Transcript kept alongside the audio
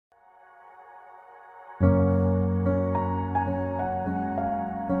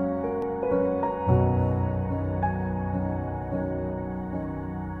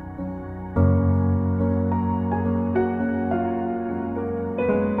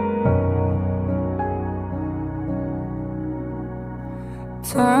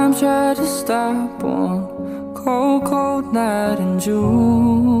time tried to stop one cold, cold night in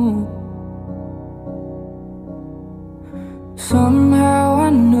June. Somehow I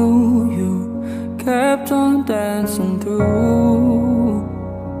knew you kept on dancing through,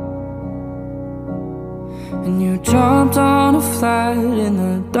 and you jumped on a flight in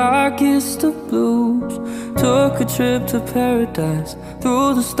the darkest of blues. Took a trip to paradise,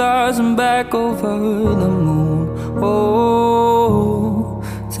 through the stars and back over the moon. Oh,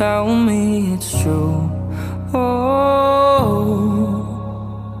 tell me it's true. Oh,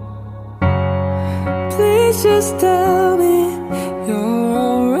 please just tell me you're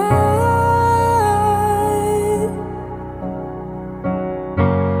alright.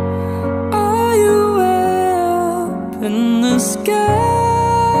 Are you way up in the sky?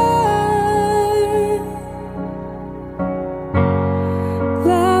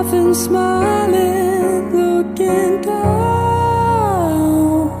 Laughing, smiling, looking down,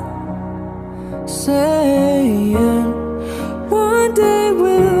 saying one day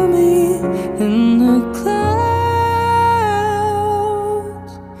we'll meet in the clouds,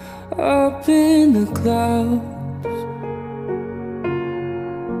 up in the clouds.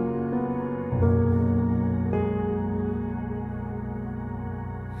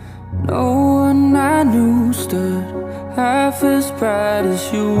 No one I knew stood half as bright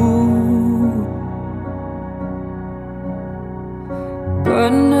as you, but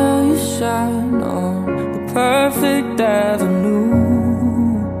now you shine on the perfect avenue.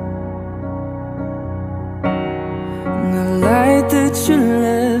 And the light that you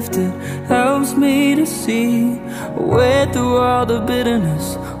left, it helps me to see a way through all the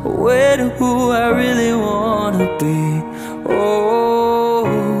bitterness, a way to who I really wanna be. Oh,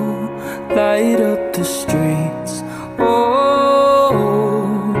 light up the streets. Oh,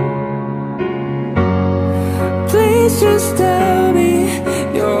 please just tell me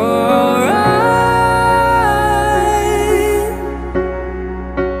you're alright.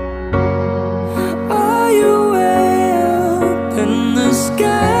 Are you way up in the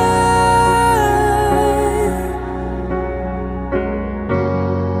sky?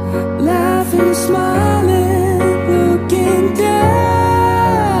 Laughing, smiling, looking down,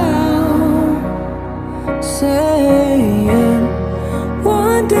 saying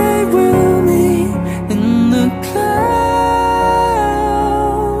one day we'll meet in the clouds,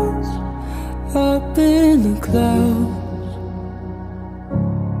 up in the clouds,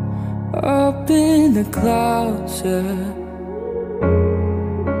 up in the clouds, yeah.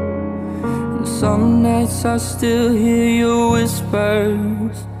 And some nights I still hear your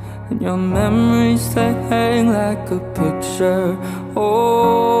whispers, and your memories, they hang like a picture. Oh,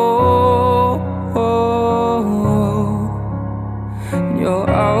 you'll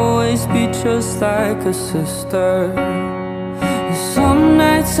always be just like a sister. And some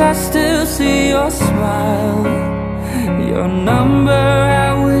nights I still see your smile, your number I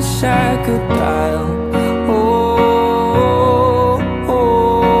wish I could dial. Oh,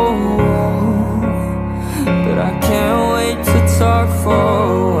 but I can't wait to talk for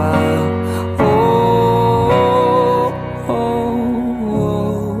a while.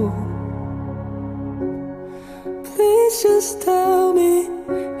 Please just tell me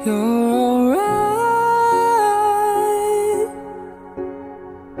you're alright.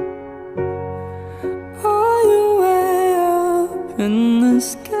 Are you way up in the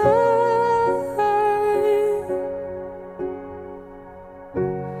sky?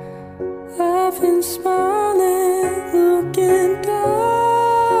 Laughing, smiling, looking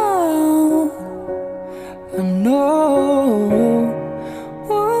down. I know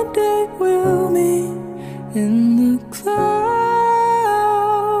one day we'll meet in the clouds,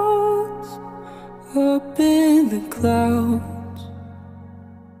 up in the clouds.